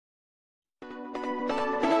Hello,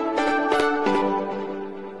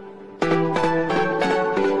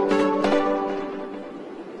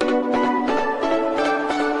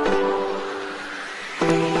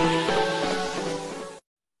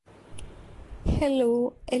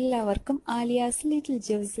 എല്ലാവർക്കും Aaliya's little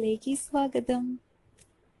ജോസിലേക്ക് സ്വാഗതം.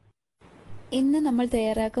 ഇന്ന് നമ്മൾ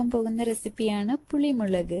തയ്യാറാക്കാൻ പോകുന്ന റെസിപ്പിയാണ്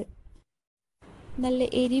പുളിമുളക്. നല്ല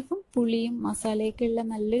എരിവും പുളിയും മസാലയൊക്കെ ഉള്ള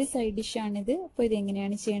നല്ലൊരു സൈഡ് ഡിഷാണിത്. അപ്പോൾ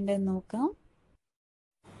ഇതെങ്ങനെയാണ് ചെയ്യേണ്ടതെന്ന് നോക്കാം.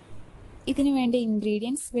 ഇതിനു വേണ്ട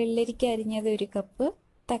ഇൻഗ്രീഡിയൻസ്: വെള്ളരിക്ക അരിഞ്ഞത് 1 കപ്പ്,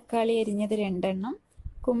 തക്കാളി അരിഞ്ഞത് 2 എണ്ണം,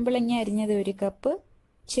 കുമ്പളങ്ങ അരിഞ്ഞത് 1 കപ്പ്,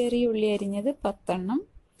 ചെറിയ ഉള്ളി അരിഞ്ഞത് 10 എണ്ണം,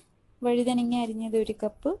 വഴുതനങ്ങ അരിഞ്ഞത് 1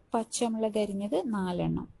 കപ്പ്, പച്ചമുളക് അരിഞ്ഞത് 4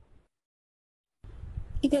 എണ്ണം.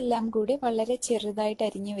 ഇതെല്ലാം കൂടി വളരെ ചെറുതായിട്ട്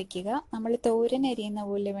അരിഞ്ഞു വെക്കുക. നമ്മൾ തോരൻ അരിയുന്ന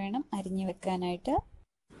പോലെ വേണം അരിഞ്ഞു വെക്കാനായിട്ട്.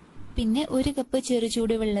 പിന്നെ 1 കപ്പ്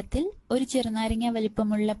ചെറുചൂട് വെള്ളത്തിൽ 1 ചെറുനാരങ്ങ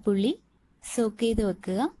വലിപ്പമുള്ള പുളി സോക്ക് ചെയ്ത്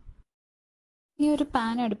വെക്കുക. ഇനി ഒരു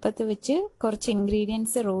പാൻ അടുപ്പത്ത് വെച്ച് കുറച്ച്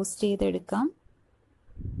ഇൻഗ്രീഡിയൻസ് റോസ്റ്റ് ചെയ്തെടുക്കാം.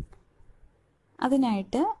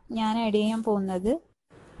 അതിനായിട്ട് ഞാൻ ആഡ് ചെയ്യാൻ പോകുന്നത്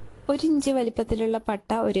 1 ഇഞ്ച് വലിപ്പത്തിലുള്ള പട്ട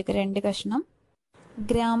 2 കഷ്ണം,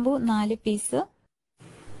 ഗ്രാമ്പു 4 പീസ്,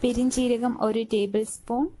 പെരിഞ്ചീരകം 1 ടേബിൾ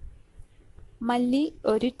സ്പൂൺ, മല്ലി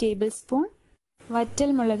 1 ടേബിൾ സ്പൂൺ,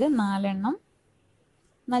 വറ്റൽമുളക് 4 എണ്ണം,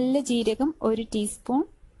 നല്ല ജീരകം 1 ടീസ്പൂൺ.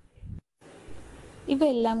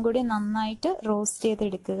 ഇവയെല്ലാം കൂടി നന്നായിട്ട് റോസ്റ്റ്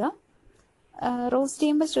ചെയ്തെടുക്കുക. റോസ്റ്റ്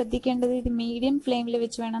ചെയ്യുമ്പോൾ ശ്രദ്ധിക്കേണ്ടത് ഇത് മീഡിയം ഫ്ലെയിമിൽ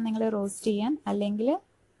വെച്ച് വേണം നിങ്ങൾ റോസ്റ്റ് ചെയ്യാൻ, അല്ലെങ്കിൽ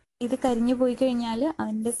ഇത് കരിഞ്ഞു പോയി കഴിഞ്ഞാൽ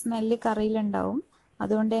അതിൻ്റെ സ്മെല്ല് കറിയിലുണ്ടാവും.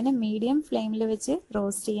 അതുകൊണ്ട് തന്നെ മീഡിയം ഫ്ലെയിമിൽ വെച്ച്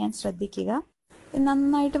റോസ്റ്റ് ചെയ്യാൻ ശ്രദ്ധിക്കുക.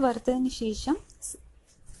 നന്നായിട്ട് വറുത്തതിന് ശേഷം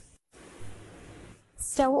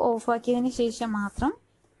സ്റ്റൗ ഓഫാക്കിയതിന് ശേഷം മാത്രം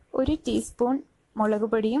 1 ടീസ്പൂൺ മുളക്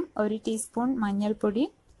പൊടിയും 1 ടീസ്പൂൺ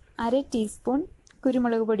മഞ്ഞൾപ്പൊടിയും 1/2 ടീസ്പൂൺ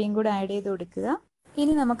കുരുമുളക് പൊടിയും കൂടെ ആഡ് ചെയ്ത് കൊടുക്കുക.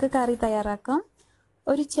 ഇനി നമുക്ക് കറി തയ്യാറാക്കാം.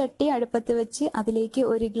 ഒരു ചട്ടി അടുപ്പത്ത് വെച്ച് അതിലേക്ക്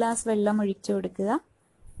 1 ഗ്ലാസ് വെള്ളം ഒഴിച്ചു കൊടുക്കുക.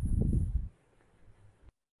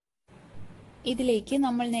 ഇതിലേക്ക്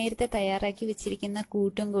നമ്മൾ നേരത്തെ തയ്യാറാക്കി വെച്ചിരിക്കുന്ന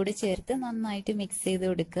കൂട്ടും കൂടി ചേർത്ത് നന്നായിട്ട് മിക്സ് ചെയ്ത്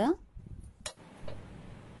കൊടുക്കുക.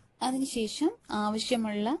 അതിനുശേഷം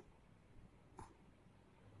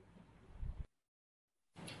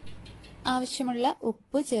ആവശ്യമുള്ള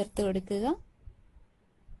ഉപ്പ് ചേർത്ത് കൊടുക്കുക.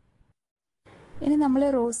 ഇനി നമ്മൾ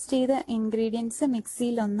റോസ്റ്റ് ചെയ്ത ഇൻഗ്രീഡിയൻസ്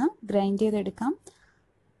മിക്സിയിൽ ഒന്ന് ഗ്രൈൻഡ് ചെയ്തെടുക്കാം.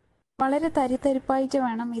 വളരെ തരിതരിപ്പായിട്ട്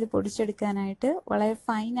വേണം ഇത് പൊടിച്ചെടുക്കാനായിട്ട്, വളരെ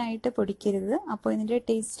ഫൈനായിട്ട് പൊടിക്കരുത്, അപ്പോൾ ഇതിൻ്റെ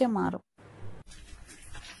ടേസ്റ്റ് മാറും.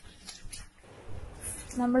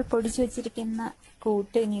 നമ്മൾ പൊടിച്ചു വെച്ചിരിക്കുന്ന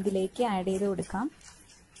കൂട്ട് ഇനി ഇതിലേക്ക് ആഡ് ചെയ്ത് കൊടുക്കാം.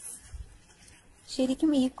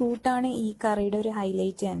 ശരിക്കും ഈ കൂട്ടാണ് ഈ കറിയുടെ ഒരു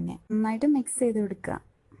ഹൈലൈറ്റ് തന്നെ. നന്നായിട്ട് മിക്സ് ചെയ്ത് കൊടുക്കുക.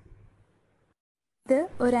 ഇത്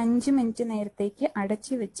ഒരു 5 മിനിറ്റ് നേരത്തേക്ക്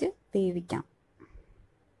അടച്ചു വെച്ച് വേവിക്കാം.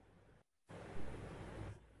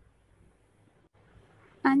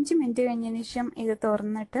 5 മിനിറ്റ് കഴിഞ്ഞതിന് ശേഷം ഇത്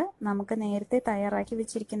തുറന്നിട്ട് നമുക്ക് നേരത്തെ തയ്യാറാക്കി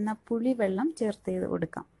വെച്ചിരിക്കുന്ന പുളി വെള്ളം ചേർത്ത് ചെയ്ത്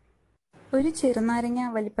കൊടുക്കാം. 1 ചെറുനാരങ്ങ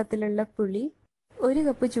വലിപ്പത്തിലുള്ള പുളി 1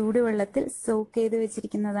 കപ്പ് ചൂടുവെള്ളത്തിൽ സോക്ക് ചെയ്ത്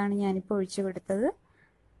വെച്ചിരിക്കുന്നതാണ് ഞാനിപ്പോൾ ഒഴിച്ചു കൊടുത്തത്.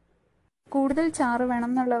 കൂടുതൽ ചാറ്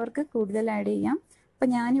വേണം എന്നുള്ളവർക്ക് കൂടുതൽ ആഡ് ചെയ്യാം. അപ്പം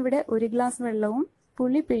ഞാനിവിടെ 1 ഗ്ലാസ് വെള്ളവും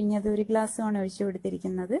പുളി പിഴിഞ്ഞത് 1 ഗ്ലാസ്സുമാണ് ഒഴിച്ചു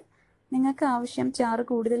കൊടുത്തിരിക്കുന്നത്. നിങ്ങൾക്ക് ആവശ്യം ചാറ്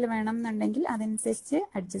കൂടുതൽ വേണം എന്നുണ്ടെങ്കിൽ അതനുസരിച്ച്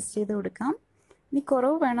അഡ്ജസ്റ്റ് ചെയ്ത് കൊടുക്കാം. ഇനി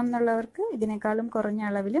കുറവ് വേണം എന്നുള്ളവർക്ക് ഇതിനേക്കാളും കുറഞ്ഞ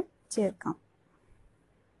അളവിലും ചേർക്കാം.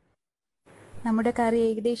 നമ്മുടെ കറി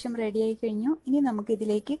ഏകദേശം റെഡിയായി കഴിഞ്ഞു. ഇനി നമുക്ക്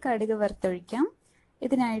ഇതിലേക്ക് കടുക് വറുത്തൊഴിക്കാം.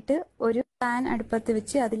 ഇതിനായിട്ട് ഒരു പാൻ അടുപ്പത്ത്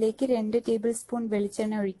വെച്ച് അതിലേക്ക് 2 ടേബിൾ സ്പൂൺ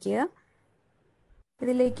വെളിച്ചെണ്ണ ഒഴിക്കുക.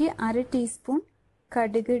 ഇതിലേക്ക് 1/2 ടീസ്പൂൺ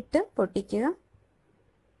കടുക് ഇട്ട് പൊട്ടിക്കുക.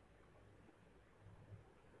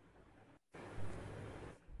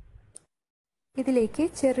 ഇതിലേക്ക്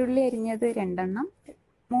ചെറുള്ളി അരിഞ്ഞത് 2 എണ്ണം,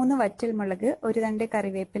 3 വറ്റൽമുളക്, 1 തണ്ട്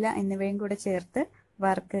കറിവേപ്പില എന്നിവയും കൂടെ ചേർത്ത്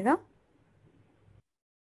വറുക്കുക.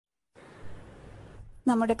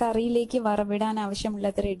 നമ്മുടെ കറിയിലേക്ക് വറവിടാൻ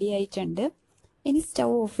ആവശ്യമുള്ളത് റെഡി ആയിട്ടുണ്ട്. ഇനി സ്റ്റൗ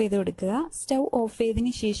ഓഫ് ചെയ്ത് കൊടുക്കുക. സ്റ്റൗ ഓഫ്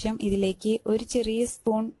ചെയ്തതിന് ശേഷം ഇതിലേക്ക് 1 ചെറിയ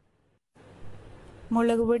സ്പൂൺ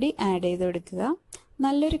മുളക് പൊടി ആഡ് ചെയ്ത് കൊടുക്കുക.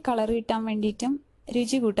 നല്ലൊരു കളർ കിട്ടാൻ വേണ്ടിയിട്ടും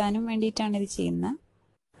രുചി കൂട്ടാനും വേണ്ടിയിട്ടാണ് ഇത് ചെയ്യുന്നത്.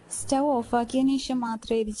 സ്റ്റൗ ഓഫാക്കിയതിന് ശേഷം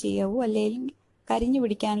മാത്രമേ ഇത് ചെയ്യാവൂ, അല്ലെങ്കിൽ കരിഞ്ഞു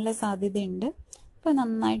പിടിക്കാനുള്ള സാധ്യതയുണ്ട്. അപ്പോൾ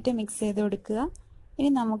നന്നായിട്ട് മിക്സ് ചെയ്ത് കൊടുക്കുക. ഇനി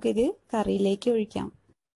നമുക്കിത് കറിയിലേക്ക് ഒഴിക്കാം.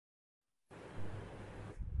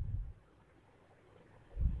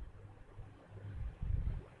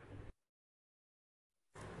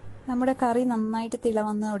 നമ്മുടെ കറി നന്നായിട്ട്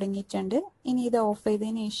തിളവന്ന് തുടങ്ങിയിട്ടുണ്ട്. ഇനി ഇത് ഓഫ്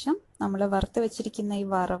ചെയ്തതിന് ശേഷം നമ്മൾ വറുത്ത് വെച്ചിരിക്കുന്ന ഈ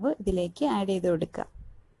വറവ് ഇതിലേക്ക് ആഡ് ചെയ്ത് കൊടുക്കുക.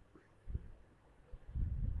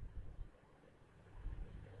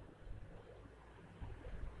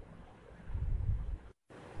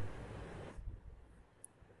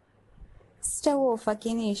 സ്റ്റൗ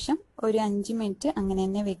ഓഫാക്കിയതിന് ശേഷം ഒരു 5 മിനിറ്റ് അങ്ങനെ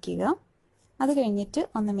തന്നെ വെക്കുക. അത് കഴിഞ്ഞിട്ട്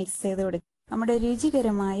ഒന്ന് മിക്സ് ചെയ്ത് കൊടുക്കുക. നമ്മുടെ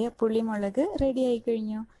രുചികരമായ പുളിമുളക് റെഡി ആയി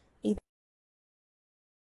കഴിഞ്ഞു.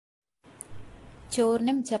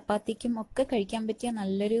 ചോറിനും ചപ്പാത്തിക്കും ഒക്കെ കഴിക്കാൻ പറ്റിയ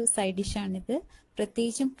നല്ലൊരു സൈഡ് ഡിഷാണിത്.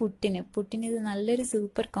 പ്രത്യേകിച്ചും പുട്ടിന് ഇത് നല്ലൊരു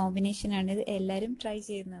സൂപ്പർ കോമ്പിനേഷനാണിത്. എല്ലാവരും ട്രൈ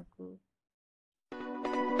ചെയ്ത് നോക്കൂ.